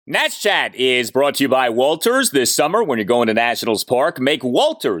Nats Chat is brought to you by Walters. This summer, when you're going to Nationals Park, make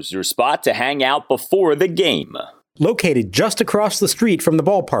Walters your spot to hang out before the game. Located just across the street from the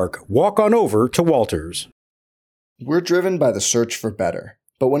ballpark, walk on over to Walters. We're driven by the search for better.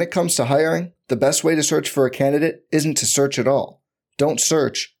 But when it comes to hiring, the best way to search for a candidate isn't to search at all. Don't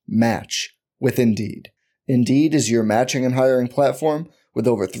search, match with Indeed. Indeed is your matching and hiring platform with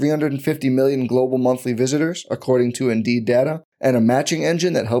over 350 million global monthly visitors, according to Indeed data, and a matching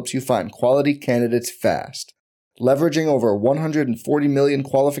engine that helps you find quality candidates fast. Leveraging over 140 million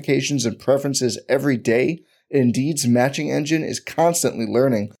qualifications and preferences every day, Indeed's matching engine is constantly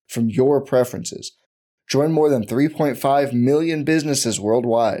learning from your preferences. Join more than 3.5 million businesses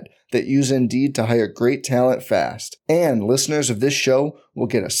worldwide that use Indeed to hire great talent fast. And listeners of this show will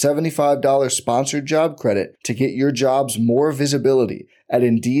get a $75 sponsored job credit to get your jobs more visibility at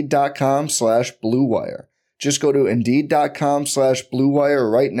Indeed.com/Blue Wire. Just go to Indeed.com/Blue Wire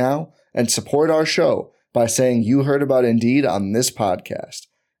right now and support our show by saying you heard about Indeed on this podcast.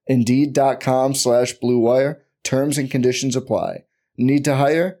 Indeed.com/Blue Wire. Terms and conditions apply. Need to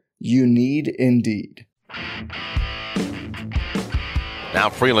hire? You need Indeed. Now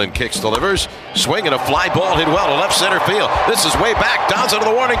Freeland kicks, delivers, swinging a fly ball hit well to left center field. This is way back, Donaldson to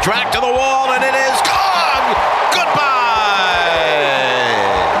the warning track, to the wall, and it is gone! Goodbye!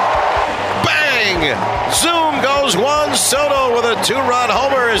 Bang! Zoom goes Juan Soto with a two-run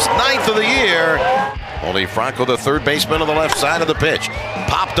homer, his ninth of the year. Only Franco, the third baseman on the left side of the pitch.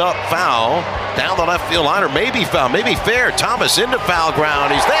 Popped up foul, down the left field line, or maybe foul, maybe fair. Thomas into foul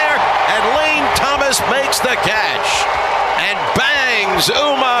ground, he's there, and Lane Thomas makes the catch. And bangs,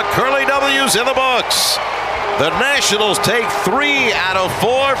 Uma, Curly W's in the books. The Nationals take 3 out of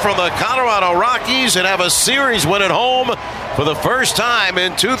 4 from the Colorado Rockies and have a series win at home for the first time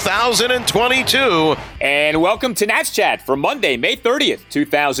in 2022. And welcome to Nats Chat for Monday, May 30th,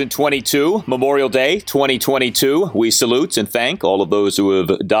 2022, Memorial Day 2022. We salute and thank all of those who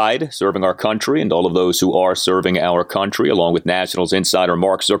have died serving our country and all of those who are serving our country, along with Nationals insider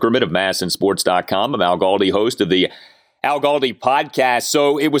Mark Zuckerman of MASNsports.com. I'm Al Galdi, host of the Al Galdi podcast.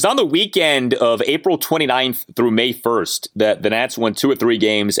 So it was on the weekend of April 29th through May 1st that the Nats won 2 or 3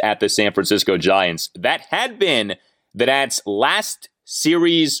 games at the San Francisco Giants. That had been the Nats' last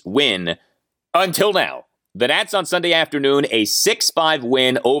series win until now. The Nats on Sunday afternoon, a 6-5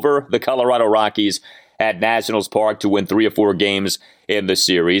 win over the Colorado Rockies at Nationals Park to win 3 or 4 games in the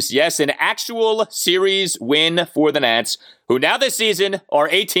series. Yes, an actual series win for the Nats, who now this season are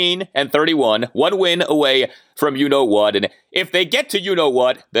 18-31, 1 win away from you-know-what. And if they get to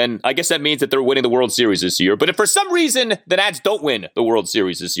you-know-what, then I guess that means that they're winning the World Series this year. But if for some reason the Nats don't win the World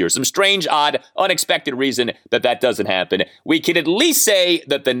Series this year, some strange, odd, unexpected reason that doesn't happen, we can at least say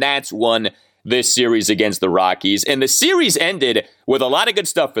that the Nats won this series against the Rockies. And the series ended with a lot of good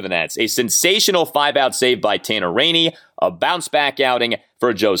stuff for the Nats. A sensational 5-out save by Tanner Rainey, a bounce-back outing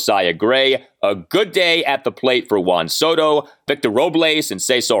for Josiah Gray, a good day at the plate for Juan Soto, Victor Robles and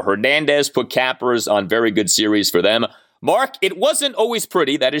Cesar Hernandez put cappers on very good series for them. Mark, it wasn't always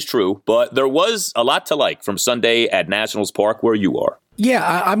pretty, that is true, but there was a lot to like from Sunday at Nationals Park where you are.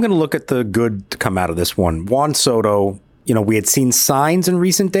 Yeah, I'm going to look at the good to come out of this one. Juan Soto, we had seen signs in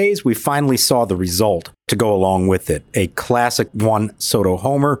recent days. We finally saw the result to go along with it. A classic Juan Soto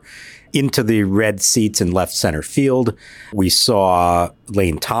homer into the red seats in left center field. We saw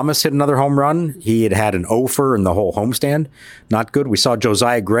Lane Thomas hit another home run. He had an offer in the whole homestand. Not good. We saw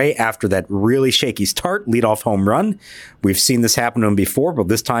Josiah Gray, after that really shaky start, lead off home run. We've seen this happen to him before, but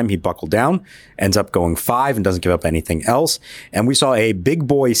this time he buckled down, ends up going 5 and doesn't give up anything else. And we saw a big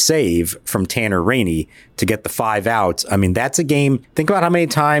boy save from Tanner Rainey to get the 5 outs. I mean, that's a game. Think about how many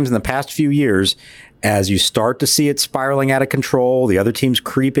times in the past few years, as you start to see it spiraling out of control, the other team's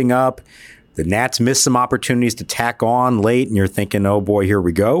creeping up, the Nats miss some opportunities to tack on late, and you're thinking, oh boy, here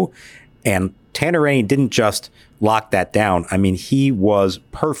we go. And Tanner Rainey didn't just lock that down. I mean, he was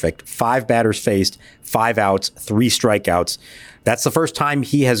perfect. 5 batters faced, 5 outs, 3 strikeouts. That's the first time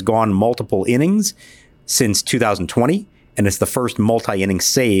he has gone multiple innings since 2020. And it's the first multi-inning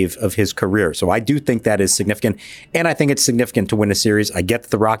save of his career. So I do think that is significant. And I think it's significant to win a series. I get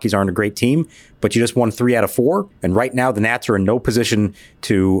that the Rockies aren't a great team, but you just won 3 out of 4. And right now, the Nats are in no position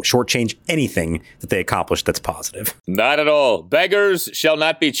to shortchange anything that they accomplished that's positive. Not at all. Beggars shall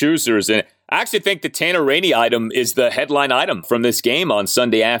not be choosers. And I actually think the Tanner Rainey item is the headline item from this game on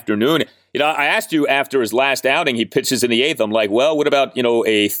Sunday afternoon. I asked you after his last outing, he pitches in the 8th. I'm like, well, what about,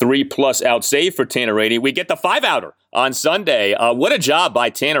 a 3+ out save for Tanner Rainey? We get the 5-outer on Sunday. What a job by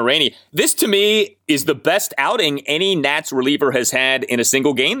Tanner Rainey. This, to me, is the best outing any Nats reliever has had in a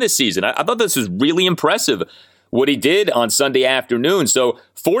single game this season. I thought this was really impressive. what he did on Sunday afternoon. So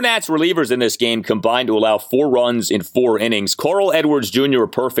 4 Nats relievers in this game combined to allow 4 runs in 4 innings. Carl Edwards Jr. a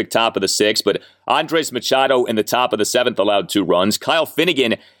perfect top of the 6th, but Andres Machado in the top of the 7th allowed 2 runs. Kyle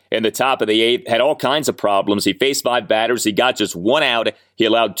Finnegan in the top of the 8th had all kinds of problems. He faced 5 batters. He got just 1 out. He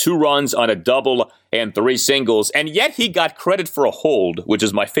allowed 2 runs on a double and 3 singles. And yet he got credit for a hold, which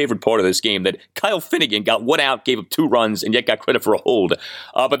is my favorite part of this game, that Kyle Finnegan got 1 out, gave up 2 runs, and yet got credit for a hold.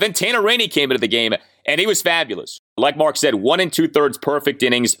 But then Tanner Rainey came into the game, and he was fabulous. Like Mark said, 1 2/3 perfect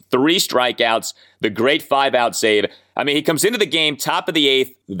innings, 3 strikeouts, the great 5-out save. I mean, he comes into the game, top of the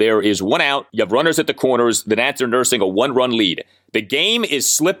 8th. There is 1 out. You have runners at the corners. The Nats are nursing a 1-run lead. The game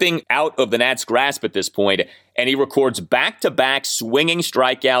is slipping out of the Nats' grasp at this point, and he records back-to-back swinging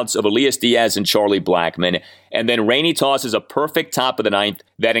strikeouts of Elias Diaz and Charlie Blackmon. And then Rainey tosses a perfect top of the 9th.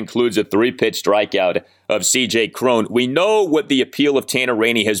 That includes a 3-pitch strikeout of C.J. Cron. We know what the appeal of Tanner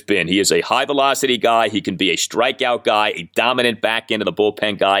Rainey has been. He is a high-velocity guy. He can be a strikeout guy, a dominant back end of the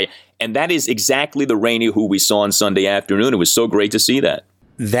bullpen guy. And that is exactly the Rainey who we saw on Sunday afternoon. It was so great to see that.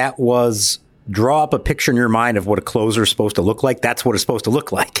 That was, draw up a picture in your mind of what a closer is supposed to look like. That's what it's supposed to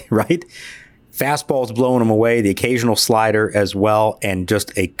look like, right? Fastballs blowing him away, the occasional slider as well, and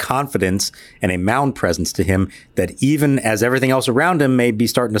just a confidence and a mound presence to him that even as everything else around him may be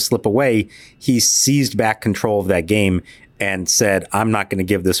starting to slip away, he seized back control of that game and said, I'm not going to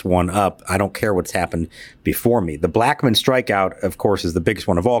give this one up. I don't care what's happened before me. The Blackmon strikeout, of course, is the biggest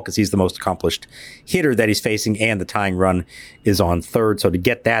one of all because he's the most accomplished hitter that he's facing, and the tying run is on third. So to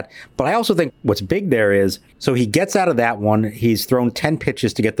get that. But I also think what's big there is, so he gets out of that one. He's thrown 10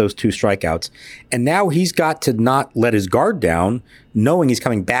 pitches to get those 2 strikeouts. And now he's got to not let his guard down, knowing he's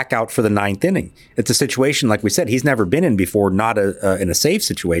coming back out for the 9th inning. It's a situation, like we said, he's never been in before, not in a safe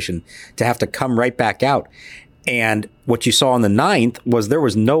situation, to have to come right back out. And what you saw in the 9th was there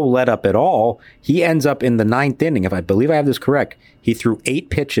was no let up at all. He ends up in the 9th inning, if I believe I have this correct, he threw 8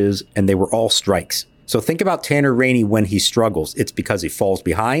 pitches and they were all strikes. So think about Tanner Rainey when he struggles. It's because he falls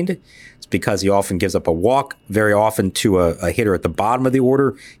behind. It's because he often gives up a walk, very often to a hitter at the bottom of the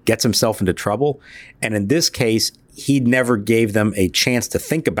order, gets himself into trouble. And in this case, he never gave them a chance to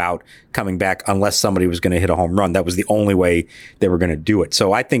think about coming back unless somebody was going to hit a home run. That was the only way they were going to do it.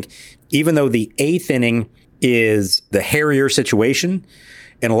 So I think even though the 8th inning is the hairier situation,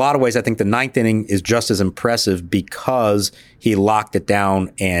 in a lot of ways, I think the 9th inning is just as impressive because he locked it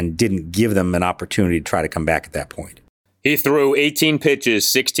down and didn't give them an opportunity to try to come back at that point. He threw 18 pitches,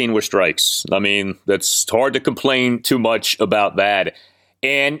 16 were strikes. I mean, that's hard to complain too much about that.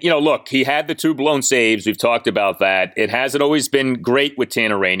 And, look, he had the 2 blown saves. We've talked about that. It hasn't always been great with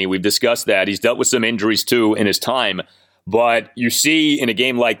Tanner Rainey. We've discussed that. He's dealt with some injuries, too, in his time. But you see in a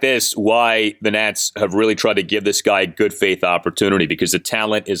game like this why the Nats have really tried to give this guy good faith opportunity, because the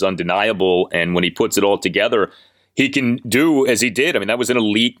talent is undeniable. And when he puts it all together, he can do as he did. I mean, that was an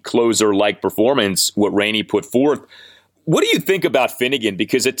elite closer-like performance, what Rainey put forth. What do you think about Finnegan?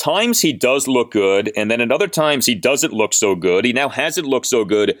 Because at times he does look good, and then at other times he doesn't look so good. He now hasn't looked so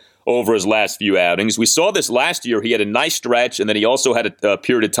good over his last few outings. We saw this last year. He had a nice stretch, and then he also had a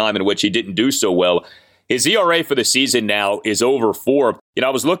period of time in which he didn't do so well. His ERA for the season now is over 4. I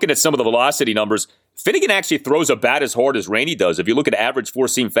was looking at some of the velocity numbers. Finnegan actually throws about as hard as Rainey does. If you look at average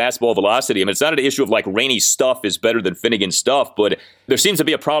 4-seam fastball velocity, I mean, it's not an issue of like Rainey's stuff is better than Finnegan's stuff, but there seems to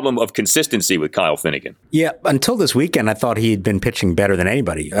be a problem of consistency with Kyle Finnegan. Yeah, until this weekend, I thought he'd been pitching better than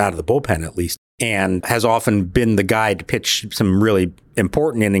anybody, out of the bullpen at least, and has often been the guy to pitch some really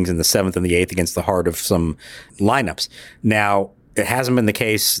important innings in the 7th and the 8th against the heart of some lineups. Now, it hasn't been the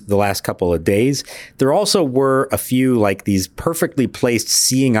case the last couple of days. There also were a few like these perfectly placed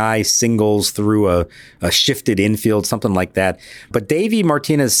seeing eye singles through a shifted infield, something like that. But Davey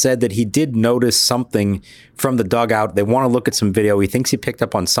Martinez said that he did notice something from the dugout. They want to look at some video. He thinks he picked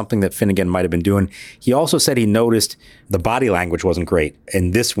up on something that Finnegan might have been doing. He also said he noticed the body language wasn't great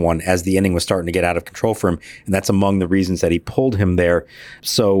in this one as the inning was starting to get out of control for him. And that's among the reasons that he pulled him there.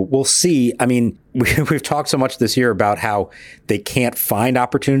 So we'll see. I mean, we've talked so much this year about how they can't find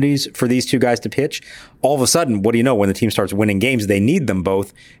opportunities for these 2 guys to pitch. All of a sudden, what do you know? When the team starts winning games, they need them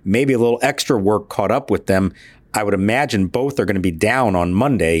both. Maybe a little extra work caught up with them. I would imagine both are going to be down on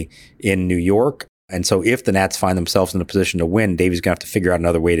Monday in New York. And so if the Nats find themselves in a position to win, Davey's going to have to figure out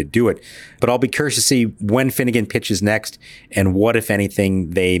another way to do it. But I'll be curious to see when Finnegan pitches next and what, if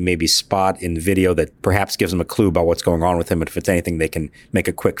anything, they maybe spot in the video that perhaps gives them a clue about what's going on with him. And if it's anything they can make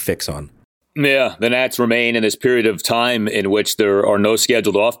a quick fix on. Yeah, the Nats remain in this period of time in which there are no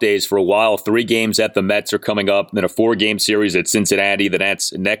scheduled off days for a while. 3 games at the Mets are coming up, then a 4-game series at Cincinnati. The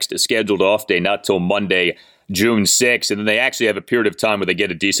Nats' next scheduled off day, not till Monday, June 6th. And then they actually have a period of time where they get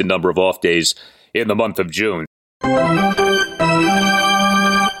a decent number of off days in the month of June. Are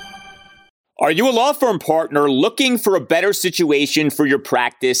you a law firm partner looking for a better situation for your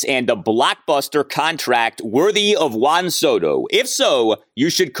practice and a blockbuster contract worthy of Juan Soto? If so,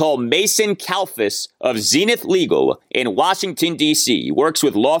 you should call Mason Kalfas of Zenith Legal in Washington, D.C. He works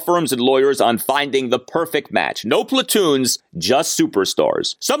with law firms and lawyers on finding the perfect match. No platoons, just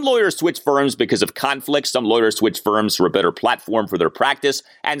superstars. Some lawyers switch firms because of conflicts. Some lawyers switch firms for a better platform for their practice.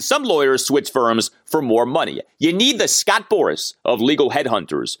 And some lawyers switch firms for more money. You need the Scott Boras of legal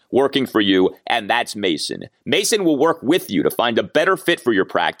headhunters working for you, and that's Mason. Mason will work with you to find a better fit for your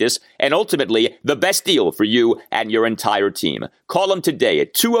practice and ultimately the best deal for you and your entire team. Call him today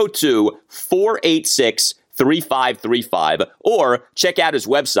at 202-486-3535 or check out his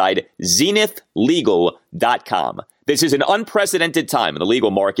website, zenithlegal.com. This is an unprecedented time in the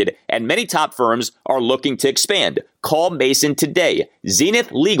legal market, and many top firms are looking to expand. Call Mason today.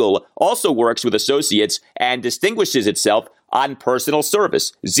 Zenith Legal also works with associates and distinguishes itself on personal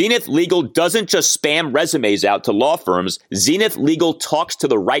service. Zenith Legal doesn't just spam resumes out to law firms. Zenith Legal talks to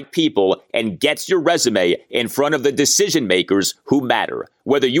the right people and gets your resume in front of the decision makers who matter.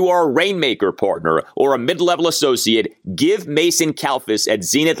 Whether you are a Rainmaker partner or a mid-level associate, give Mason Kalfas at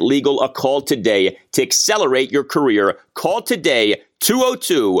Zenith Legal a call today to accelerate your career. Call today,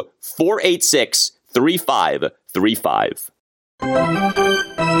 202-486-3535.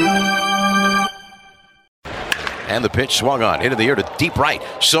 And the pitch swung on into the air to deep right.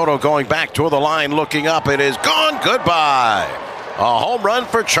 Soto going back toward the line, looking up. It is gone. Goodbye. A home run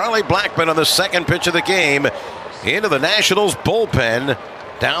for Charlie Blackmon on the second pitch of the game into the Nationals bullpen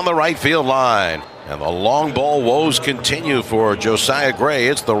down the right field line. And the long ball woes continue for Josiah Gray.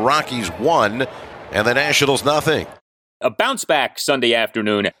 It's the Rockies 1 and the Nationals nothing. A bounce back Sunday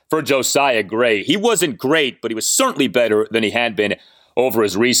afternoon for Josiah Gray. He wasn't great, but he was certainly better than he had been over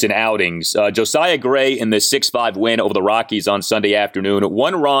his recent outings. Josiah Gray in the 6-5 win over the Rockies on Sunday afternoon.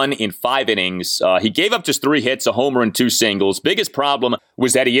 1 run in 5 innings. He gave up just 3 hits, a homer and 2 singles. Biggest problem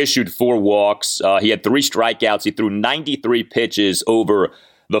was that he issued 4 walks. He had 3 strikeouts. He threw 93 pitches over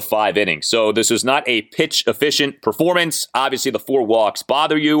the 5 innings. So this was not a pitch-efficient performance. Obviously, the 4 walks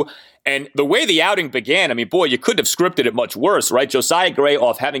bother you. And the way the outing began, I mean, boy, you couldn't have scripted it much worse, right? Josiah Gray,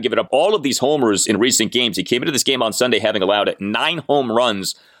 off having given up all of these homers in recent games, he came into this game on Sunday having allowed 9 home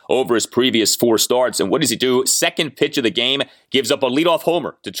runs over his previous 4 starts. And what does he do? Second pitch of the game, gives up a leadoff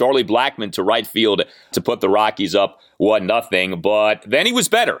homer to Charlie Blackmon to right field to put the Rockies up 1-0. But then he was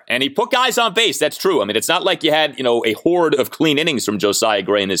better, and he put guys on base. That's true. I mean, it's not like you had, a horde of clean innings from Josiah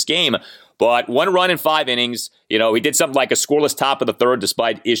Gray in this game. But 1 run in 5 innings. He did something like a scoreless top of the 3rd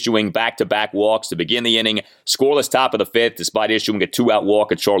despite issuing back-to-back walks to begin the inning. Scoreless top of the 5th despite issuing a 2-out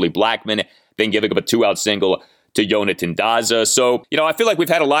walk at Charlie Blackmon, then giving up a 2-out single to Jonathan Daza. So, I feel like we've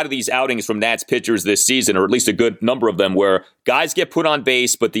had a lot of these outings from Nats pitchers this season, or at least a good number of them, where guys get put on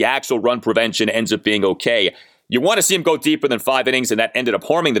base, but the actual run prevention ends up being okay. You want to see him go deeper than 5 innings, and that ended up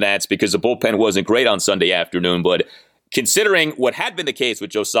harming the Nats because the bullpen wasn't great on Sunday afternoon, but considering what had been the case with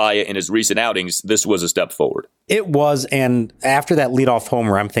Josiah in his recent outings, this was a step forward. It was, and after that leadoff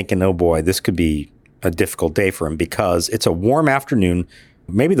homer, I'm thinking, oh boy, this could be a difficult day for him because it's a warm afternoon,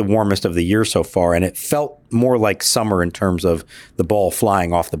 maybe the warmest of the year so far, and it felt more like summer in terms of the ball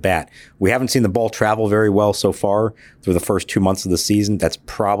flying off the bat. We haven't seen the ball travel very well so far through the first 2 months of the season. That's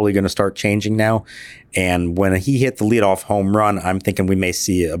probably going to start changing now. And when he hit the leadoff home run, I'm thinking we may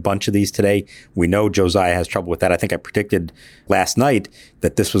see a bunch of these today. We know Josiah has trouble with that. I think I predicted last night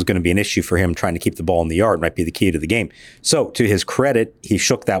that this was going to be an issue for him trying to keep the ball in the yard, might be the key to the game. So to his credit, he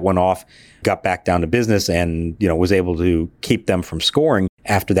shook that one off, got back down to business, and was able to keep them from scoring.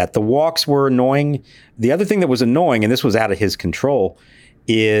 After that, the walks were annoying. The other thing that was annoying, and this was out of his control,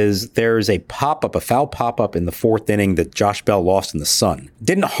 is there's a foul pop-up in the 4th inning that Josh Bell lost in the sun.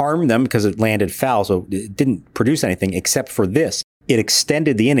 Didn't harm them because it landed foul, so it didn't produce anything except for this. It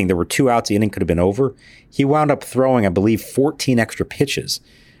extended the inning. There were 2 outs. The inning could have been over. He wound up throwing, I believe, 14 extra pitches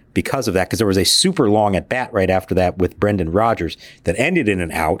because of that, because there was a super long at bat right after that with Brendan Rodgers that ended in an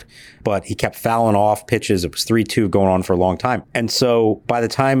out, but he kept fouling off pitches. It was 3-2 going on for a long time. And so by the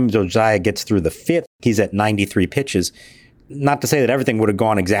time Josiah gets through the 5th, he's at 93 pitches. Not to say that everything would have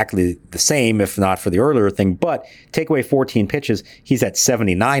gone exactly the same if not for the earlier thing, but take away 14 pitches, he's at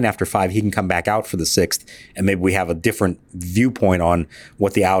 79 after 5. He can come back out for the 6th, and maybe we have a different viewpoint on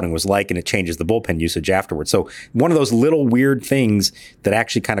what the outing was like, and it changes the bullpen usage afterwards. So one of those little weird things that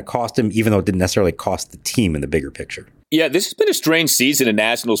actually kind of cost him, even though it didn't necessarily cost the team in the bigger picture. Yeah, this has been a strange season in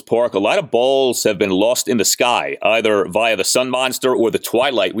Nationals Park. A lot of balls have been lost in the sky, either via the sun monster or the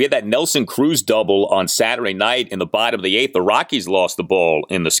twilight. We had that Nelson Cruz double on Saturday night in the bottom of the 8th. The Rockies lost the ball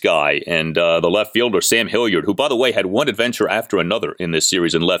in the sky, and the left fielder, Sam Hilliard, who, by the way, had one adventure after another in this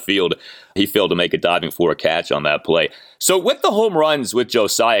series in left field, he failed to make a diving for a catch on that play. So with the home runs with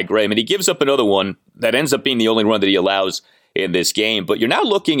Josiah Gray, I mean, he gives up another one that ends up being the only run that he allows in this game. But you're now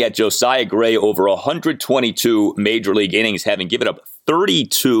looking at Josiah Gray over 122 major league innings, having given up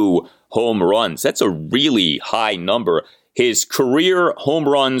 32 home runs. That's a really high number. His career home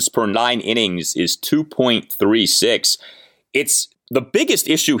runs per 9 innings is 2.36. It's the biggest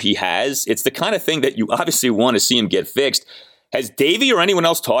issue he has. It's the kind of thing that you obviously want to see him get fixed. Has Davey or anyone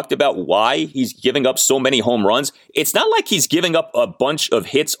else talked about why he's giving up so many home runs? It's not like he's giving up a bunch of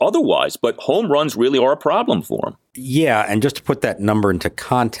hits otherwise, but home runs really are a problem for him. Yeah, and just to put that number into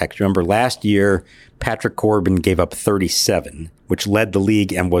context, remember last year, Patrick Corbin gave up 37, which led the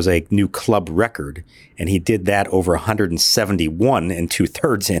league and was a new club record, and he did that over 171 in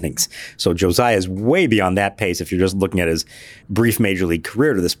 2/3 innings. So Josiah is way beyond that pace if you're just looking at his brief major league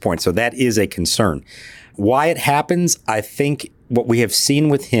career to this point. So that is a concern. Why it happens, I think what we have seen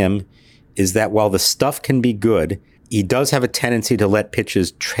with him is that while the stuff can be good, he does have a tendency to let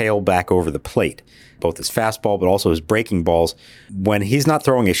pitches trail back over the plate, both his fastball but also his breaking balls. When he's not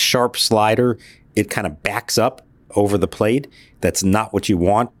throwing a sharp slider, it kind of backs up over the plate. That's not what you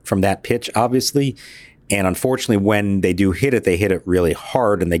want from that pitch, obviously. And unfortunately, when they do hit it, they hit it really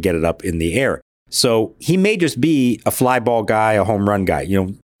hard and they get it up in the air. So he may just be a fly ball guy, a home run guy. You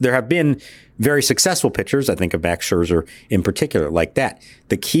know, there have been very successful pitchers, I think of Max Scherzer in particular, like that.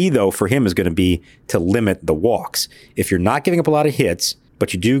 The key, though, for him is going to be to limit the walks. If you're not giving up a lot of hits,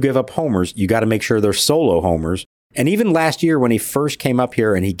 but you do give up homers, you got to make sure they're solo homers. And even last year when he first came up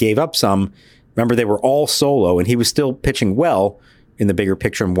here and he gave up some, remember they were all solo and he was still pitching well in the bigger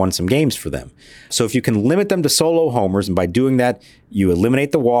picture and won some games for them. So if you can limit them to solo homers, and by doing that, you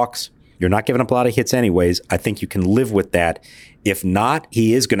eliminate the walks, you're not giving up a lot of hits anyways, I think you can live with that. If not,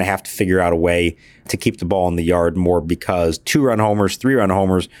 he is going to have to figure out a way to keep the ball in the yard more, because 2-run homers, 3-run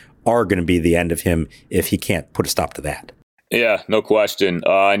homers are going to be the end of him if he can't put a stop to that. Yeah, no question.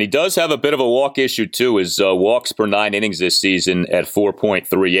 And he does have a bit of a walk issue, too. His walks per 9 innings this season at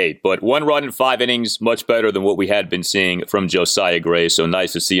 4.38. But 1 run in 5 innings, much better than what we had been seeing from Josiah Gray. So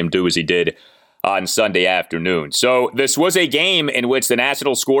nice to see him do as he did on Sunday afternoon. So this was a game in which the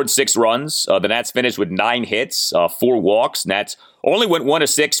Nationals scored 6 runs. The Nats finished with 9 hits, 4 walks. Nats only went 1 of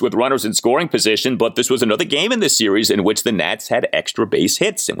 6 with runners in scoring position, but this was another game in this series in which the Nats had extra base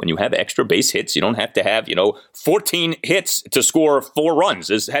hits. And when you have extra base hits, you don't have to have, 14 hits to score 4 runs.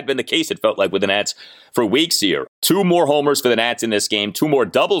 This had been the case, it felt like, with the Nats for weeks here. 2 more homers for the Nats in this game, 2 more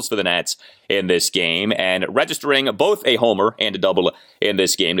doubles for the Nats in this game, and registering both a homer and a double in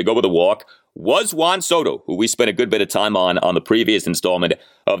this game to go with a walk was Juan Soto, who we spent a good bit of time on the previous installment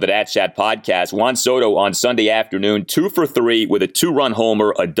of the Nats Chat podcast. Juan Soto on Sunday afternoon, 2 for 3 with a 2-run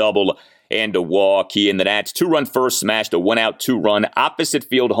homer, a double, and a walk. He and the Nats 2-run first smashed a 1-out 2-run opposite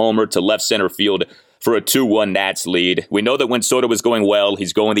field homer to left center field for a 2-1 Nats lead. We know that when Soto was going well,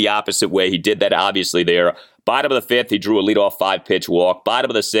 he's going the opposite way. He did that obviously there. Bottom of the 5th, he drew a leadoff 5-pitch walk. Bottom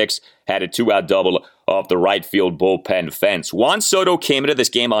of the 6th, had a 2-out double off the right field bullpen fence. Juan Soto came into this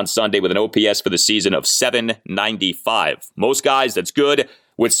game on Sunday with an OPS for the season of .795. Most guys, that's good.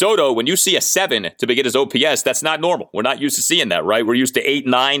 With Soto, when you see a 7 to begin his OPS, that's not normal. We're not used to seeing that, right? We're used to 8,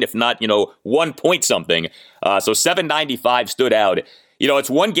 9, if not, 1 point something. So .795 stood out. It's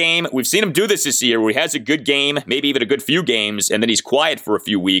one game. We've seen him do this year where he has a good game, maybe even a good few games, and then he's quiet for a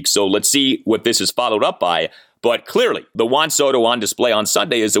few weeks. So let's see what this is followed up by. But clearly, the Juan Soto on display on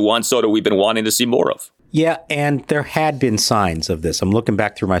Sunday is the Juan Soto we've been wanting to see more of. Yeah, and there had been signs of this. I'm looking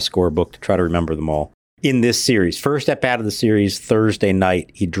back through my scorebook to try to remember them all. In this series, first at bat of the series, Thursday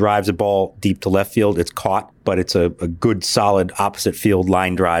night, he drives a ball deep to left field. It's caught, but it's a good, solid opposite field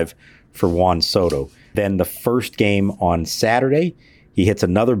line drive for Juan Soto. Then the first game on Saturday, he hits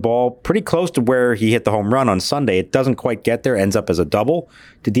another ball pretty close to where he hit the home run on Sunday. It doesn't quite get there, ends up as a double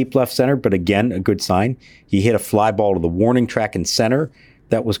to deep left center, but again, a good sign. He hit a fly ball to the warning track in center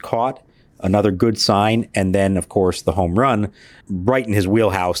that was caught, another good sign. And then, of course, the home run right in his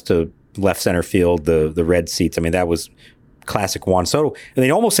wheelhouse to left center field, the red seats. I mean, that was classic Juan Soto. And they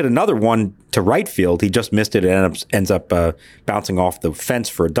almost hit another one to right field. He just missed it and ends up bouncing off the fence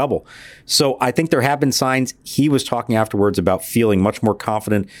for a double. So I think there have been signs. He was talking afterwards about feeling much more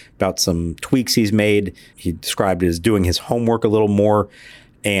confident about some tweaks he's made. He described it as doing his homework a little more.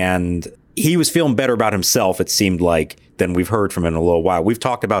 And he was feeling better about himself, it seemed like, than we've heard from him in a little while. We've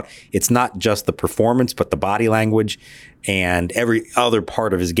talked about it's not just the performance, but the body language and every other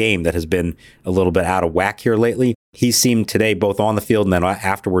part of his game that has been a little bit out of whack here lately. He seemed today, both on the field and then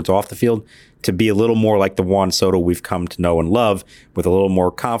afterwards off the field, to be a little more like the Juan Soto we've come to know and love, with a little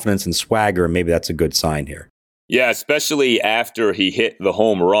more confidence and swagger, and maybe that's a good sign here. Yeah, especially after he hit the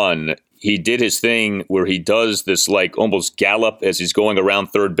home run. He did his thing where he does this like almost gallop as he's going around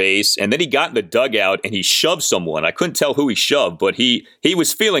third base. And then he got in the dugout and he shoved someone. I couldn't tell who he shoved, but he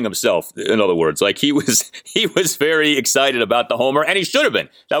was feeling himself, in other words. Like he was very excited about the homer, and he should have been.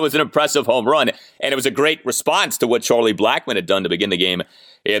 That was an impressive home run. And it was a great response to what Charlie Blackmon had done to begin the game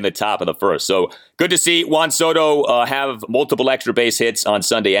in the top of the first. So good to see Juan Soto have multiple extra base hits on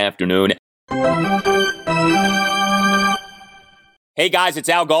Sunday afternoon. Hey guys, it's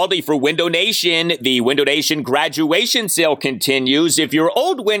Al Galdi for Window Nation. The Window Nation graduation sale continues. If your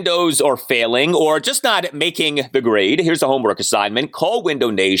old windows are failing or just not making the grade, here's a homework assignment. Call Window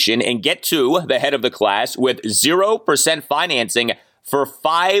Nation and get to the head of the class with 0% financing for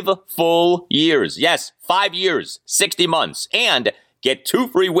 5 full years. Yes, 5 years, 60 months. And get 2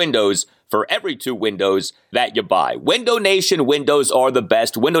 free windows for every 2 windows that you buy. Window Nation windows are the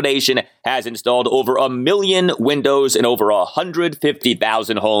best. Window Nation has installed over 1 million windows in over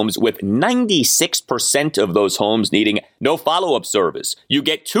 150,000 homes, with 96% of those homes needing no follow-up service. You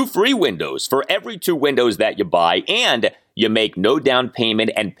get 2 free windows for every 2 windows that you buy, and you make no down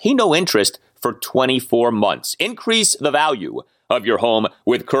payment and pay no interest for 24 months. Increase the value of your home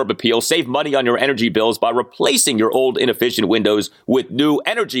with Curb Appeal. Save money on your energy bills by replacing your old inefficient windows with new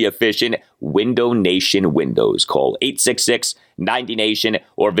energy efficient Window Nation windows. Call 866-90-NATION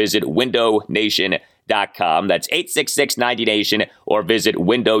or visit windownation.com. That's 866-90-NATION or visit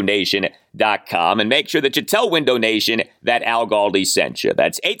windownation.com. And make sure that you tell Window Nation that Al Galdi sent you.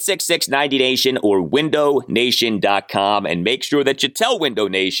 That's 866-90-NATION or windownation.com. And make sure that you tell Window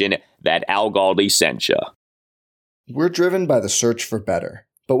Nation that Al Galdi sent you. We're driven by the search for better.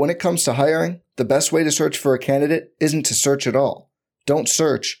 But when it comes to hiring, the best way to search for a candidate isn't to search at all. Don't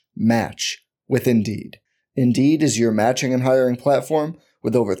search, match with Indeed. Indeed is your matching and hiring platform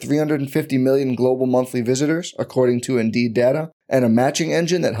with over 350 million global monthly visitors, according to Indeed data, and a matching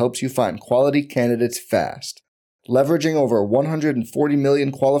engine that helps you find quality candidates fast. Leveraging over 140 million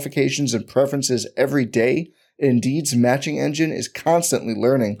qualifications and preferences every day, Indeed's matching engine is constantly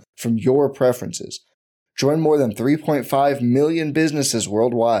learning from your preferences. Join more than 3.5 million businesses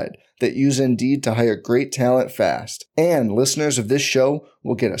worldwide that use Indeed to hire great talent fast. And listeners of this show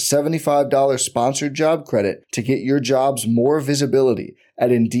will get a $75 sponsored job credit to get your jobs more visibility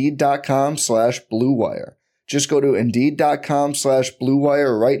at Indeed.com/Blue Wire. Just go to Indeed.com/Blue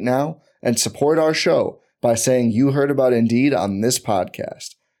Wire right now and support our show by saying you heard about Indeed on this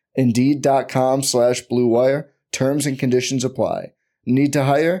podcast. Indeed.com/Blue Wire. Terms and conditions apply. Need to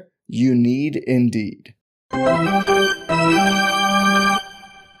hire? You need Indeed.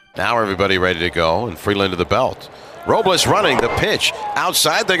 Now everybody ready to go, and Freeland to the belt. Robles running the pitch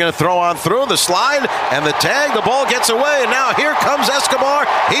outside. They're going to throw on through the slide and the tag. The ball gets away, and now here comes Escobar.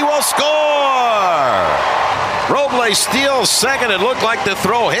 He will score. Robles steals second. It looked like the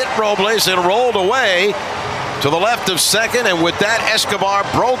throw hit Robles and rolled away to the left of second, and with that, Escobar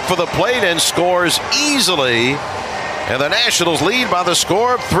broke for the plate and scores easily. And the Nationals lead by the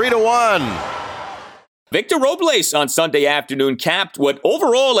score of 3-1. Victor Robles on Sunday afternoon capped what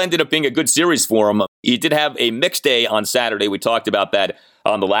overall ended up being a good series for him. He did have a mixed day on Saturday. We talked about that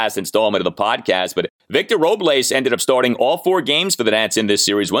on the last installment of the podcast. But Victor Robles ended up starting all 4 games for the Nats in this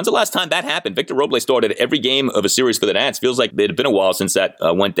series. When's the last time that happened? Victor Robles started every game of a series for the Nats. Feels like it had been a while since that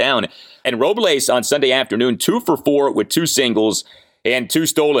went down. And Robles on Sunday afternoon, 2 for 4 with 2 singles and 2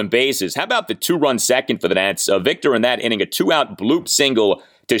 stolen bases. How about the 2-run second for the Nats? Victor in that inning, a 2-out bloop single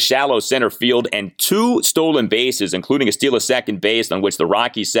to shallow center field and 2 stolen bases, including a steal of second base on which the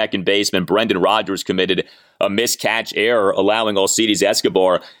Rockies second baseman Brendan Rodgers committed a miscatch error, allowing Alcides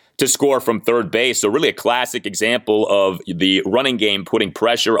Escobar to score from third base. So really a classic example of the running game putting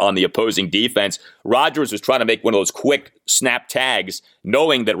pressure on the opposing defense. Rodgers was trying to make one of those quick snap tags,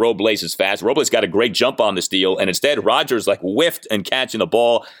 knowing that Robles is fast. Robles got a great jump on the steal, and instead Rodgers whiffed and catching the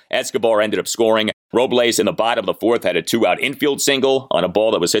ball. Escobar ended up scoring. Robles in the bottom of the 4th had a 2-out infield single on a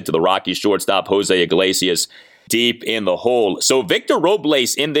ball that was hit to the Rockies shortstop Jose Iglesias deep in the hole. So Victor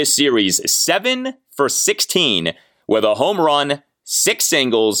Robles in this series, 7 for 16 with a home run, 6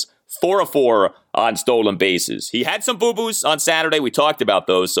 singles, 4 of 4 on stolen bases. He had some boo-boos on Saturday. We talked about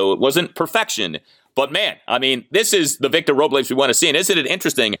those, so it wasn't perfection. But man, I mean, this is the Victor Robles we want to see. And isn't it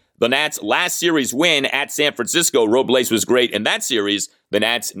interesting? The Nats' last series win at San Francisco, Robles was great in that series. The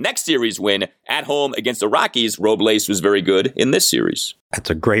Nats' next series win at home against the Rockies, Robles was very good in this series.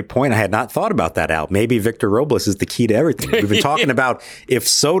 That's a great point. I had not thought about that, Al. Maybe Victor Robles is the key to everything. We've been talking about if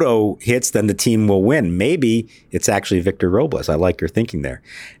Soto hits, then the team will win. Maybe it's actually Victor Robles. I like your thinking there.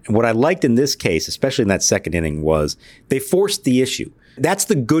 And what I liked in this case, especially in that second inning, was they forced the issue. That's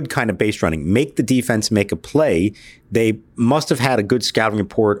the good kind of base running. Make the defense make a play. They must have had a good scouting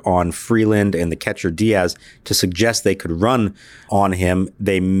report on Freeland and the catcher Diaz to suggest they could run on him.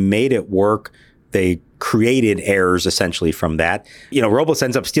 They made it work. They created errors essentially from that. Robles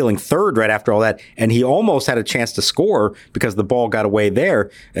ends up stealing third right after all that, and he almost had a chance to score because the ball got away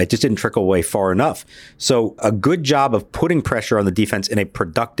there. It just didn't trickle away far enough. So a good job of putting pressure on the defense in a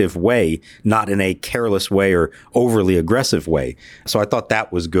productive way, not in a careless way or overly aggressive way. So I thought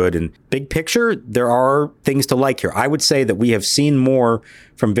that was good. And big picture, there are things to like here. I would say that we have seen more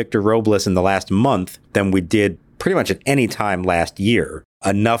from Victor Robles in the last month than we did pretty much at any time last year.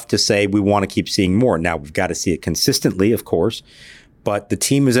 Enough to say we want to keep seeing more. Now, we've got to see it consistently, of course, but the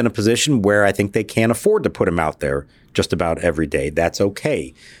team is in a position where I think they can't afford to put him out there just about every day. That's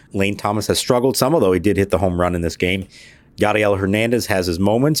okay. Lane Thomas has struggled some, although he did hit the home run in this game. Yadiel Hernandez has his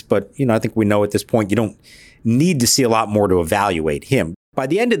moments, but I think we know at this point you don't need to see a lot more to evaluate him. By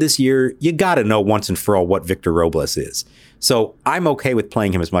the end of this year, you got to know once and for all what Victor Robles is. So I'm okay with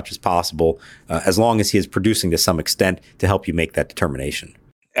playing him as much as possible, as long as he is producing to some extent to help you make that determination.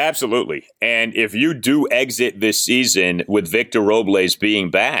 Absolutely. And if you do exit this season with Victor Robles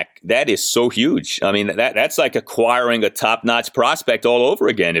being back, that is so huge. I mean, that's like acquiring a top-notch prospect all over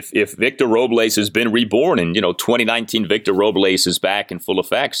again. If Victor Robles has been reborn and, 2019 Victor Robles is back in full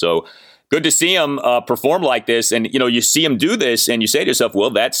effect. So good to see him perform like this. And, you see him do this and you say to yourself, well,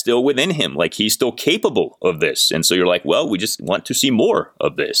 that's still within him. Like, he's still capable of this. And so you're like, well, we just want to see more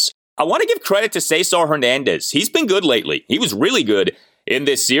of this. I want to give credit to Cesar Hernandez. He's been good lately. He was really good in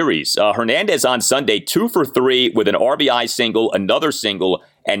this series. Hernandez on Sunday, 2 for 3 with an RBI single, another single,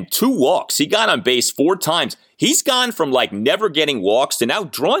 and 2 walks. He got on base 4 times. He's gone from never getting walks to now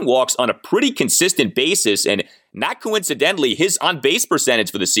drawing walks on a pretty consistent basis. And not coincidentally, his on-base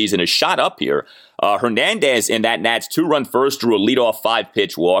percentage for the season has shot up here. Hernandez in that Nats 2-run first drew a leadoff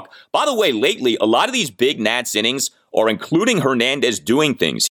 5-pitch walk. By the way, lately, a lot of these big Nats innings are including Hernandez doing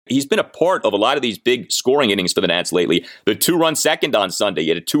things. He's been a part of a lot of these big scoring innings for the Nats lately. The 2-run second on Sunday, he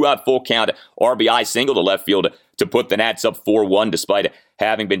had a 2-out full count RBI single to left field to put the Nats up 4-1 despite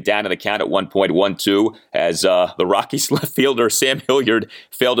having been down in the count at 1.12 as the Rockies left fielder Sam Hilliard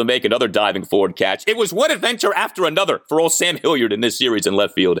failed to make another diving forward catch. It was one adventure after another for old Sam Hilliard in this series in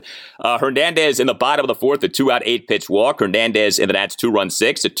left field. Hernandez in the bottom of the fourth, a 2-out 8-pitch walk. Hernandez in the Nats 2-run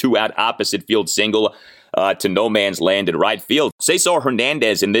 6, a 2-out opposite field single to no man's land in right field. Cesar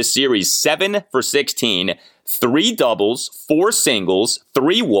Hernandez in this series, 7 for 16, 3 doubles, 4 singles,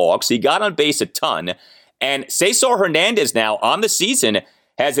 3 walks. He got on base a ton. And Cesar Hernandez now on the season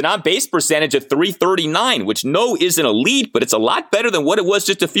has an on-base percentage of .339, which isn't elite, but it's a lot better than what it was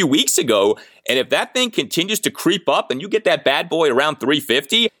just a few weeks ago. And if that thing continues to creep up and you get that bad boy around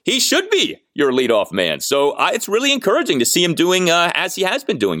 .350, he should be your leadoff man. So it's really encouraging to see him doing as he has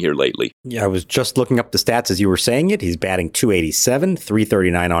been doing here lately. Yeah, I was just looking up the stats as you were saying it. He's batting .287,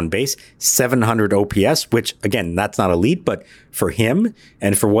 .339 on base, .700 OPS, which, again, that's not elite, but for him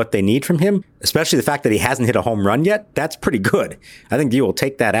and for what they need from him, especially the fact that he hasn't hit a home run yet, that's pretty good. I think you will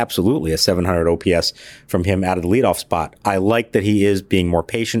take that absolutely, a .700 OPS from him out of the leadoff spot. I like that he is being more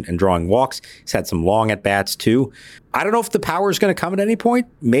patient and drawing walks. He's had some long at-bats, too. I don't know if the power is going to come at any point.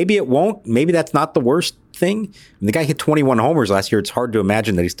 Maybe it won't. Maybe that's not the worst thing. The guy hit 21 homers last year. It's hard to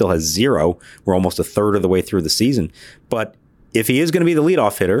imagine that he still has 0. We're almost a third of the way through the season. But if he is going to be the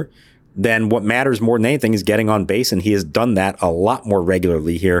leadoff hitter, then what matters more than anything is getting on base, and he has done that a lot more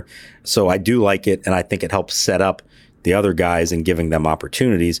regularly here. So I do like it, and I think it helps set up the other guys and giving them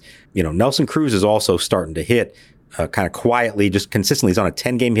opportunities. Nelson Cruz is also starting to hit kind of quietly, just consistently. He's on a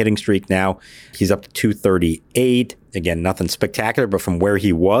 10-game hitting streak now. He's up to 238. Again, nothing spectacular, but from where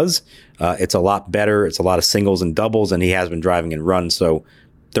he was, it's a lot better. It's a lot of singles and doubles, and he has been driving in runs. So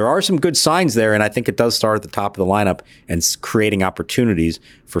there are some good signs there, and I think it does start at the top of the lineup and creating opportunities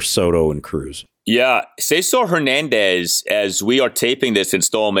for Soto and Cruz. Yeah, Cesar Hernandez, as we are taping this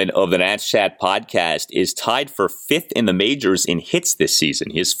installment of the Nats Chat podcast, is tied for 5th in the majors in hits this season.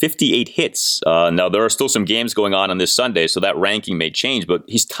 He has 58 hits. Now, there are still some games going on this Sunday, so that ranking may change, but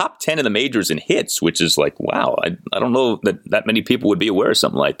he's top 10 in the majors in hits, which is like, wow, I don't know that many people would be aware of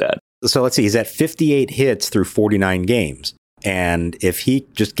something like that. So let's see, he's at 58 hits through 49 games. And if he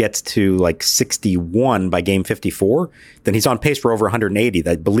just gets to like 61 by game 54, then he's on pace for over 180.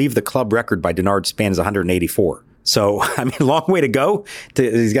 I believe the club record by Denard Span is 184. So, I mean, long way to go.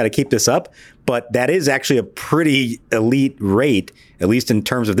 He's got to keep this up. But that is actually a pretty elite rate, at least in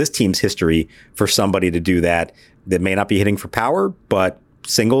terms of this team's history, for somebody to do that. That may not be hitting for power, but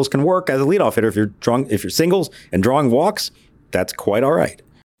singles can work as a leadoff hitter. If you're singles and drawing walks, that's quite all right.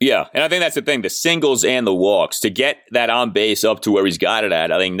 Yeah, and I think that's the thing, the singles and the walks, to get that on base up to where he's got it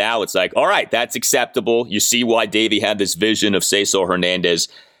at. I think now it's like, all right, that's acceptable. You see why Davey had this vision of Cesar Hernandez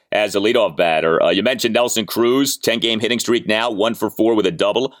as a leadoff batter. You mentioned Nelson Cruz, 10-game hitting streak now, 1 for 4 with a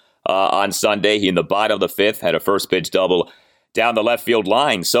double on Sunday. He in the bottom of the fifth had a first pitch double down the left field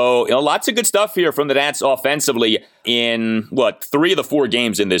line. So, lots of good stuff here from the Nats offensively in, 3 of the 4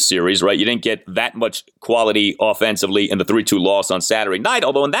 games in this series, right? You didn't get that much quality offensively in the 3-2 loss on Saturday night,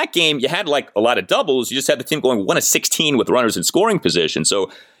 although in that game, you had a lot of doubles. You just had the team going 1 of 16 with runners in scoring position.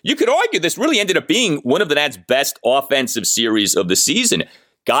 So you could argue this really ended up being one of the Nats' best offensive series of the season.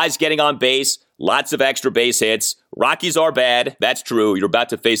 Guys getting on base, lots of extra base hits. Rockies are bad. That's true. You're about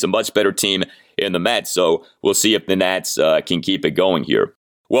to face a much better team in the Mets, so we'll see if the Nats can keep it going here.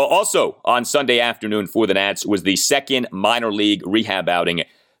 Well, also on Sunday afternoon for the Nats was the second minor league rehab outing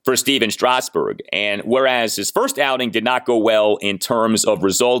for Steven Strasburg. And whereas his first outing did not go well in terms of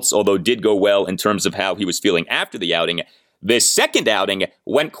results, although did go well in terms of how he was feeling after the outing, this second outing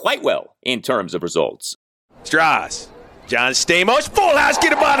went quite well in terms of results. Strauss. John Stamos, full house,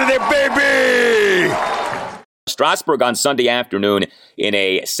 get him out of there, baby! Strasburg on Sunday afternoon in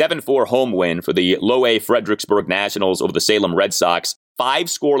a 7-4 home win for the Low-A Fredericksburg Nationals over the Salem Red Sox. 5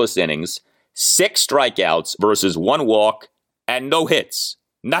 scoreless innings, 6 strikeouts versus 1 walk, and no hits.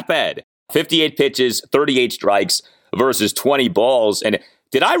 Not bad. 58 pitches, 38 strikes versus 20 balls. And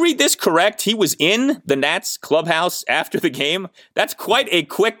did I read this correct? He was in the Nats clubhouse after the game. That's quite a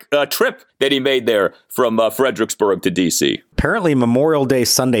quick trip that he made there from Fredericksburg to D.C. Apparently, Memorial Day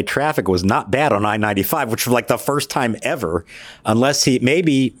Sunday traffic was not bad on I-95, which was like the first time ever. Unless I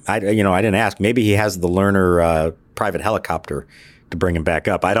didn't ask. Maybe he has the Lerner private helicopter to bring him back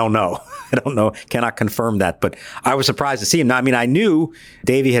up. I don't know. Cannot confirm that, but I was surprised to see him. Now, I mean, I knew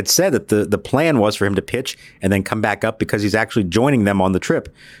Davey had said that the plan was for him to pitch and then come back up because he's actually joining them on the trip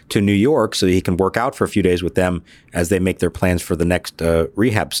to New York so he can work out for a few days with them as they make their plans for the next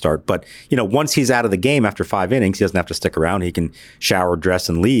rehab start. But, once he's out of the game after 5 innings, he doesn't have to stick around. He can shower, dress,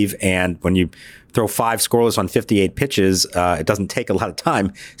 and leave. And when you throw 5 scoreless on 58 pitches, it doesn't take a lot of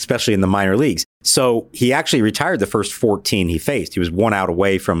time, especially in the minor leagues. So he actually retired the first 14 he faced. He was 1 out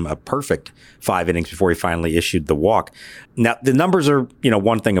away from a perfect 5 innings before he finally issued the walk. Now, the numbers are,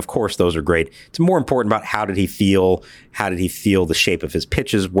 one thing, of course, those are great. It's more important about how did he feel? How did he feel the shape of his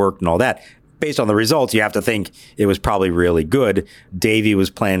pitches worked and all that? Based on the results, you have to think it was probably really good. Davey was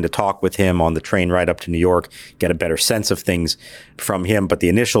planning to talk with him on the train ride up to New York, get a better sense of things from him. But the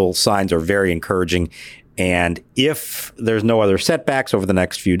initial signs are very encouraging. And if there's no other setbacks over the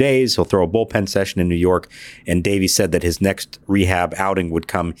next few days, he'll throw a bullpen session in New York. And Davey said that his next rehab outing would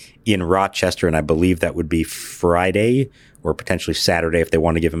come in Rochester. And I believe that would be Friday or potentially Saturday if they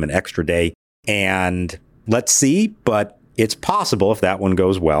want to give him an extra day. And let's see, but it's possible if that one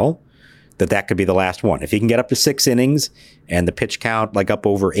goes well, that could be the last one. If he can get up to 6 innings and the pitch count up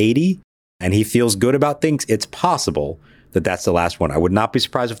over 80 and he feels good about things, it's possible that that's the last one. I would not be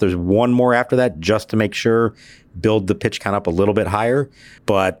surprised if there's one more after that just to make sure, build the pitch count up a little bit higher.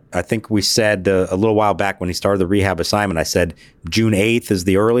 But I think we said a little while back when he started the rehab assignment, I said June 8th is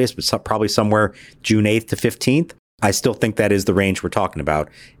the earliest, but probably somewhere June 8th to 15th. I still think that is the range we're talking about.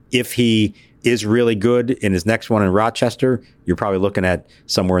 If he is really good in his next one in Rochester, you're probably looking at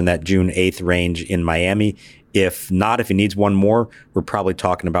somewhere in that June 8th range in Miami. If not, if he needs one more, we're probably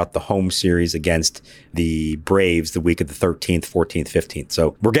talking about the home series against the Braves the week of the 13th, 14th, 15th.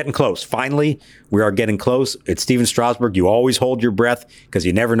 So we're getting close. Finally, we are getting close. It's Steven Strasburg. You always hold your breath because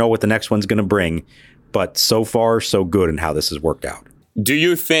you never know what the next one's going to bring. But so far, so good in how this has worked out. Do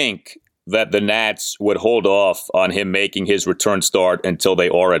you think that the Nats would hold off on him making his return start until they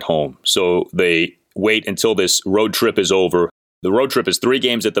are at home? So they wait until this road trip is over. The road trip is 3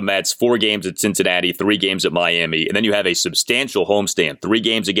 games at the Mets, 4 games at Cincinnati, 3 games at Miami. And then you have a substantial homestand, 3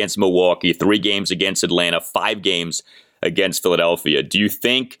 games against Milwaukee, 3 games against Atlanta, 5 games against Philadelphia. Do you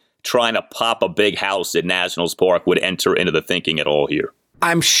think trying to pop a big house at Nationals Park would enter into the thinking at all here?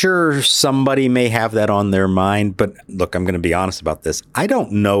 I'm sure somebody may have that on their mind, but look, I'm going to be honest about this. I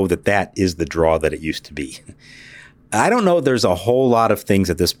don't know that is the draw that it used to be. I don't know there's a whole lot of things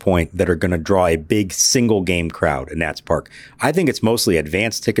at this point that are going to draw a big single game crowd in Nats Park. I think it's mostly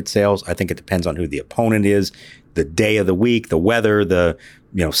advanced ticket sales. I think it depends on who the opponent is. the day of the week, the weather, the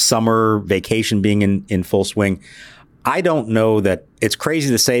summer vacation being in full swing. I don't know that it's crazy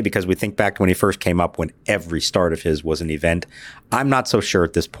to say because we think back to when he first came up when every start of his was an event. I'm not so sure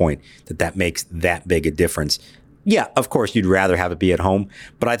at this point that makes that big a difference. Yeah, of course, you'd rather have it be at home,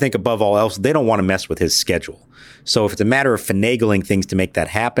 but I think above all else, they don't want to mess with his schedule. So if it's a matter of finagling things to make that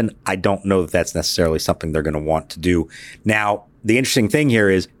happen, I don't know that that's necessarily something they're going to want to do. Now, the interesting thing here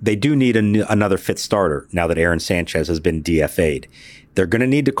is they do need another fifth starter now that Aaron Sanchez has been DFA'd. They're going to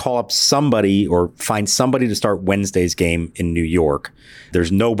need to call up somebody or find somebody to start Wednesday's game in New York.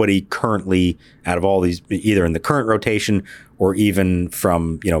 There's nobody currently out of all these, either in the current rotation or even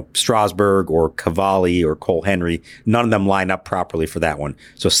from, Strasburg or Cavalli or Cole Henry. None of them line up properly for that one.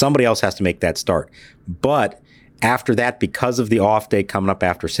 So somebody else has to make that start. But after that, because of the off day coming up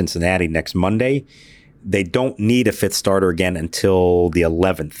after Cincinnati next Monday, they don't need a fifth starter again until the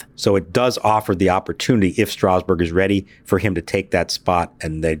 11th. So it does offer the opportunity, if Strasburg is ready, for him to take that spot,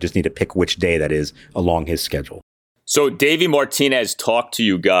 and they just need to pick which day that is along his schedule. So Davey Martinez talked to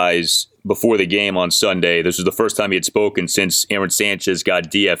you guys before the game on Sunday. This was the first time he had spoken since Aaron Sanchez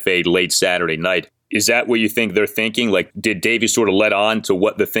got DFA'd late Saturday night. Is that what you think they're thinking? Like, did Davey sort of let on to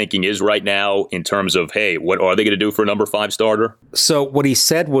what the thinking is right now in terms of, hey, what are they going to do for a number 5 starter? So what he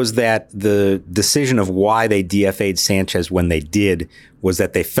said was that the decision of why they DFA'd Sanchez when they did was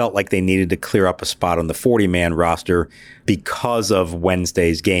that they felt like they needed to clear up a spot on the 40-man roster because of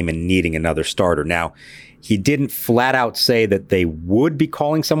Wednesday's game and needing another starter. Now, he didn't flat out say that they would be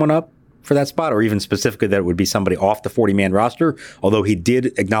calling someone up for that spot, or even specifically that it would be somebody off the 40-man roster, although he did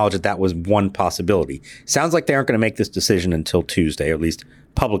acknowledge that was one possibility. Sounds like they aren't going to make this decision until Tuesday, or at least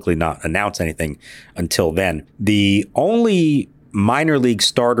publicly not announce anything until then. The only minor league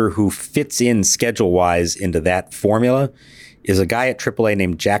starter who fits in schedule-wise into that formula is a guy at AAA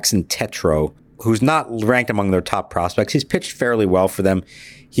named Jackson Tetreault, who's not ranked among their top prospects. He's pitched fairly well for them.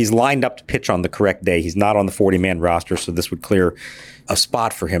 He's lined up to pitch on the correct day. He's not on the 40-man roster, so this would clear a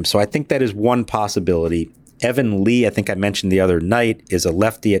spot for him. So I think that is one possibility. Evan Lee, I think I mentioned the other night, is a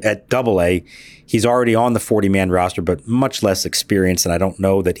lefty at AA. He's already on the 40-man roster, but much less experienced, and I don't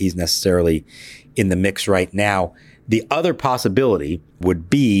know that he's necessarily in the mix right now. The other possibility would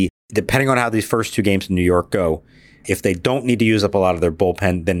be, depending on how these first 2 games in New York go, if they don't need to use up a lot of their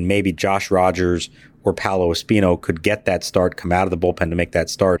bullpen, then maybe Josh Rogers or Paolo Espino could get that start, come out of the bullpen to make that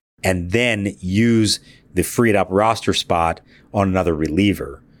start, and then use the freed up roster spot on another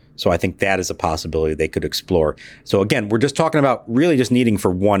reliever. So I think that is a possibility they could explore. So again, we're just talking about really just needing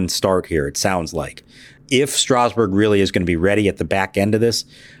for one start here, it sounds like. If Strasburg really is going to be ready at the back end of this,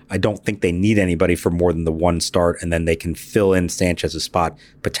 I don't think they need anybody for more than the one start, and then they can fill in Sanchez's spot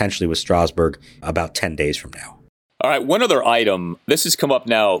potentially with Strasburg about 10 days from now. All right, one other item. This has come up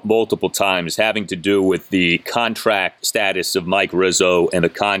now multiple times, having to do with the contract status of Mike Rizzo and the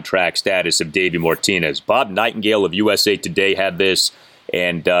contract status of Davey Martinez. Bob Nightingale of USA Today had this,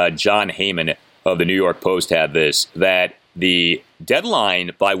 and John Heyman of the New York Post had this, that the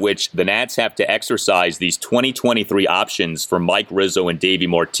deadline by which the Nats have to exercise these 2023 options for Mike Rizzo and Davey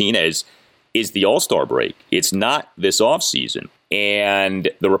Martinez is the All-Star break. It's not this offseason. And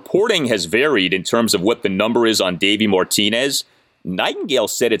the reporting has varied in terms of what the number is on Davey Martinez. Nightingale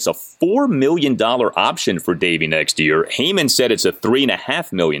said it's a $4 million option for Davey next year. Heyman said it's a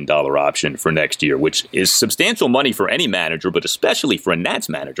 $3.5 million option for next year, which is substantial money for any manager, but especially for a Nats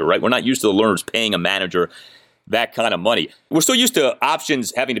manager, right? We're not used to the Lerners paying a manager that kind of money. We're still used to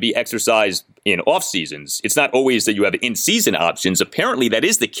options having to be exercised in off seasons. It's not always that you have in-season options. Apparently, that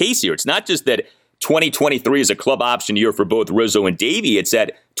is the case here. It's not just that 2023 is a club option year for both Rizzo and Davey. It's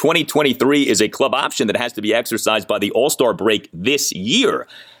that 2023 is a club option that has to be exercised by the All-Star break this year.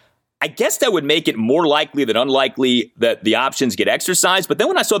 I guess that would make it more likely than unlikely that the options get exercised. But then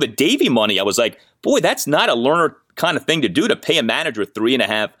when I saw the Davey money, I was like, boy, that's not a Lerner kind of thing to do, to pay a manager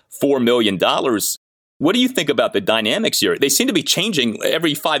 $3.5–4 million. What do you think about the dynamics here? They seem to be changing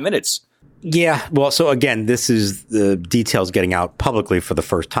every 5 minutes. Yeah, well, so again, this is the details getting out publicly for the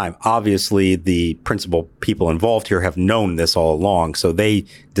first time. Obviously, the principal people involved here have known this all along, so they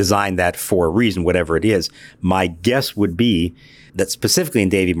designed that for a reason, whatever it is. My guess would be that specifically in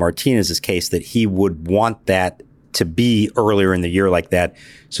Davey Martinez's case, that he would want that to be earlier in the year like that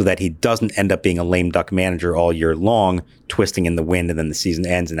so that he doesn't end up being a lame duck manager all year long, twisting in the wind, and then the season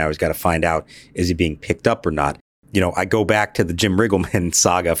ends, and now he's got to find out, is he being picked up or not? You know, I go back to the Jim Riggleman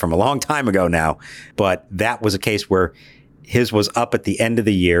saga from a long time ago now, but that was a case where his was up at the end of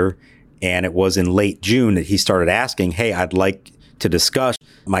the year, and it was in late June that he started asking, hey, I'd like to discuss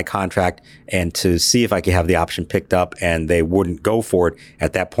my contract and to see if I could have the option picked up, and they wouldn't go for it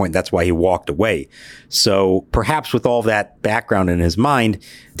at that point. That's why he walked away. So perhaps with all that background in his mind,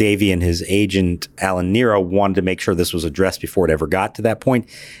 Davey and his agent, Alan Nero, wanted to make sure this was addressed before it ever got to that point.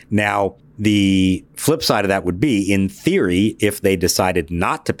 Now, the flip side of that would be, in theory, if they decided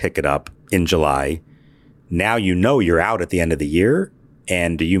not to pick it up in July, now you know you're out at the end of the year.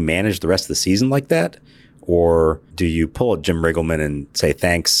 And do you manage the rest of the season like that? Or do you pull a Jim Riggleman and say,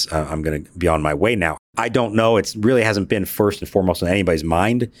 thanks, I'm going to be on my way now? I don't know. It really hasn't been first and foremost on anybody's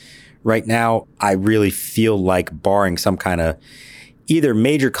mind right now. I really feel like, barring some kind of either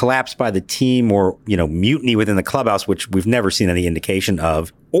major collapse by the team or, mutiny within the clubhouse, which we've never seen any indication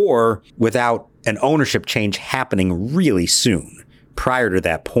of, or without an ownership change happening really soon prior to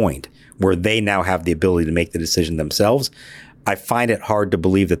that point where they now have the ability to make the decision themselves, I find it hard to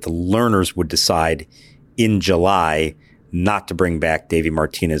believe that the Lerners would decide in July not to bring back Davey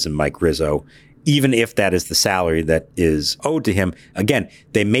Martinez and Mike Rizzo, even if that is the salary that is owed to him. Again,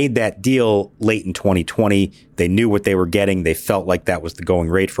 they made that deal late in 2020. They knew what they were getting. They felt like that was the going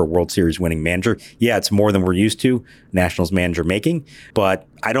rate for a World Series winning manager. Yeah, it's more than we're used to, Nationals manager making, but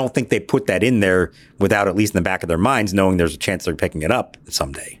I don't think they put that in there without, at least in the back of their minds, knowing there's a chance they're picking it up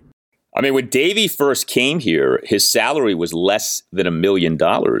someday. I mean, when Davey first came here, his salary was less than $1 million.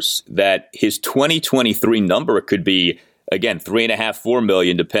 That his 2023 number could be, again, $3.5, $4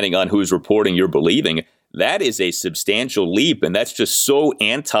 million, depending on who's reporting you're believing. That is a substantial leap, and that's just so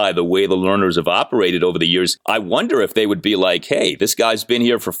anti the way the Lerners have operated over the years. I wonder if they would be like, hey, this guy's been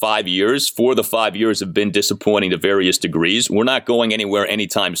here for 5 years. 4 of the 5 years have been disappointing to various degrees. We're not going anywhere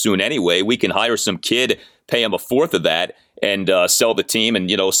anytime soon anyway. We can hire some kid, pay him a fourth of that, and sell the team and,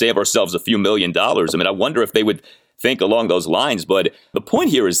 save ourselves a few $1 million. I mean, I wonder if they would think along those lines. But the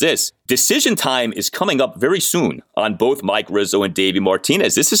point here is this. Decision time is coming up very soon on both Mike Rizzo and Davey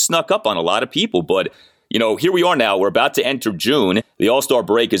Martinez. This has snuck up on a lot of people, but here we are now. We're about to enter June. The All-Star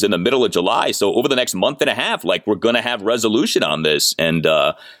break is in the middle of July. So over the next month and a half, we're going to have resolution on this. And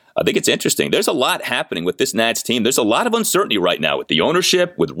I think it's interesting. There's a lot happening with this Nats team. There's a lot of uncertainty right now with the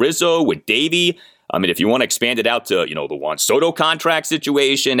ownership, with Rizzo, with Davey. I mean, if you want to expand it out to, the Juan Soto contract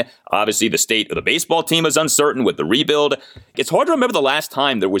situation, obviously the state of the baseball team is uncertain with the rebuild. It's hard to remember the last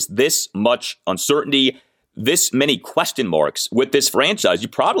time there was this much uncertainty, this many question marks with this franchise. You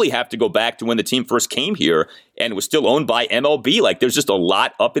probably have to go back to when the team first came here and was still owned by MLB. There's just a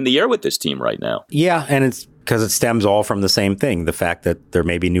lot up in the air with this team right now. Yeah, and it's because it stems all from the same thing, the fact that there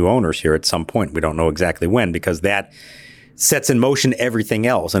may be new owners here at some point. We don't know exactly when, because that sets in motion everything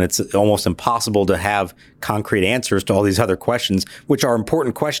else. And it's almost impossible to have concrete answers to all these other questions, which are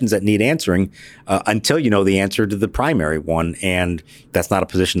important questions that need answering until you know the answer to the primary one. And that's not a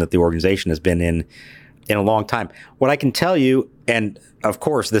position that the organization has been in a long time. What I can tell you, and of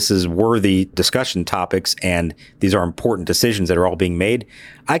course, this is worthy discussion topics, and these are important decisions that are all being made.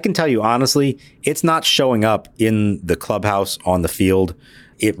 I can tell you honestly, it's not showing up in the clubhouse on the field.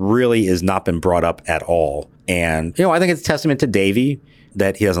 It really has not been brought up at all. And, I think it's a testament to Davey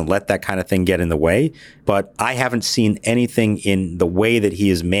that he doesn't let that kind of thing get in the way. But I haven't seen anything in the way that he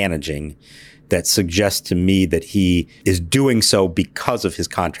is managing that suggests to me that he is doing so because of his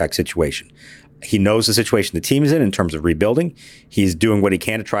contract situation. He knows the situation the team is in terms of rebuilding. He's doing what he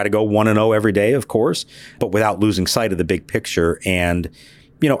can to try to go 1-0 every day, of course, but without losing sight of the big picture. And,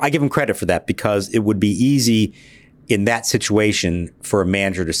 I give him credit for that, because it would be easy in that situation for a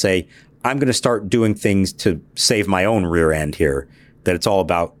manager to say, I'm going to start doing things to save my own rear end here, that it's all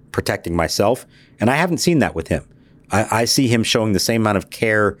about protecting myself. And I haven't seen that with him. I see him showing the same amount of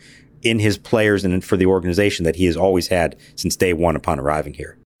care in his players and for the organization that he has always had since day one upon arriving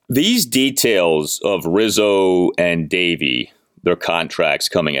here. These details of Rizzo and Davey, their contracts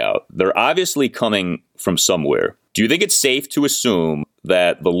coming out, they're obviously coming from somewhere. Do you think it's safe to assume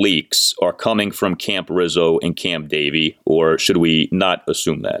that the leaks are coming from Camp Rizzo and Camp Davey, or should we not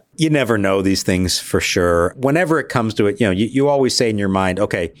assume that? You never know these things for sure. Whenever it comes to it, you always say in your mind,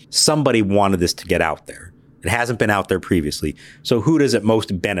 okay, somebody wanted this to get out there. It hasn't been out there previously. So who does it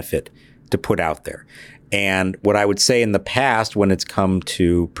most benefit to put out there? And what I would say in the past, when it's come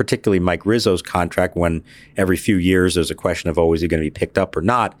to particularly Mike Rizzo's contract, when every few years there's a question of, is he going to be picked up or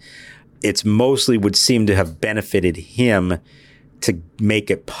not? It's mostly would seem to have benefited him to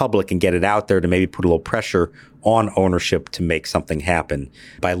make it public and get it out there, to maybe put a little pressure on ownership to make something happen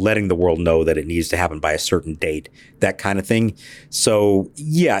by letting the world know that it needs to happen by a certain date, that kind of thing. So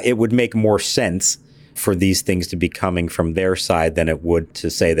yeah, it would make more sense for these things to be coming from their side than it would to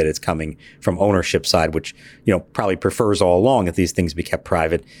say that it's coming from ownership side, which, probably prefers all along that these things be kept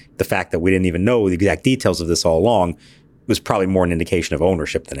private. The fact that we didn't even know the exact details of this all along was probably more an indication of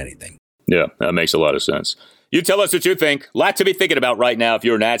ownership than anything. Yeah, that makes a lot of sense. You tell us what you think. A lot to be thinking about right now if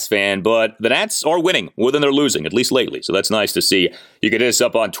you're a Nats fan, but the Nats are winning more than they're losing, at least lately. So that's nice to see. You can hit us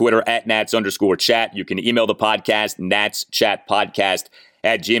up on Twitter at Nats_chat. You can email the podcast,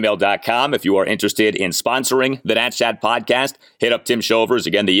 natschatpodcast@gmail.com. If you are interested in sponsoring the Nats Chat Podcast, hit up Tim Shovers.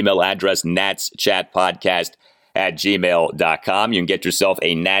 Again, the email address, natschatpodcast@gmail.com. You can get yourself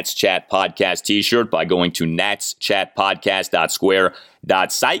a Nats Chat Podcast t-shirt by going to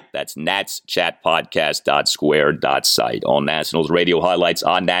natschatpodcast.square.site. That's natschatpodcast.square.site. All Nationals radio highlights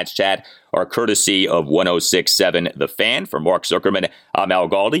on Nats Chat are courtesy of 106.7 The Fan. For Mark Zuckerman, I'm Al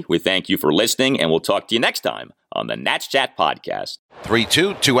Galdi. We thank you for listening, and we'll talk to you next time on the Nats Chat Podcast.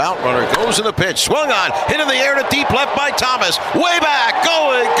 3-2, 2 out, runner goes in the pitch, swung on, hit in the air to deep left by Thomas, way back,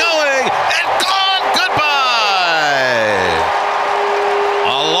 going, and gone, goodbye!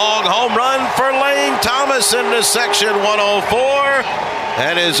 A long home run for Lane Thomas into section 104,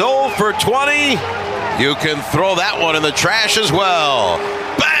 and is 0 for 20. You can throw that one in the trash as well.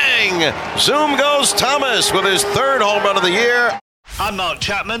 Bang! Zoom goes Thomas with his third home run of the year. I'm Mark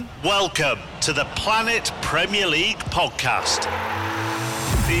Chapman. Welcome to the Planet Premier League podcast.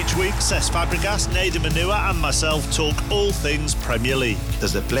 Each week, Cesc Fabregas, Nader Manua and myself talk all things Premier League.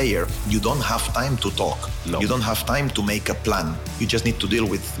 As a player, you don't have time to talk. No. You don't have time to make a plan. You just need to deal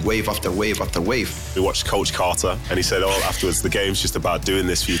with wave after wave after wave. We watched Coach Carter, and he said, afterwards, the game's just about doing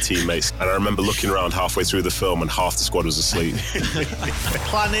this for your teammates. And I remember looking around halfway through the film, and half the squad was asleep.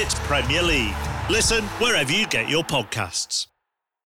 Planet Premier League. Listen wherever you get your podcasts.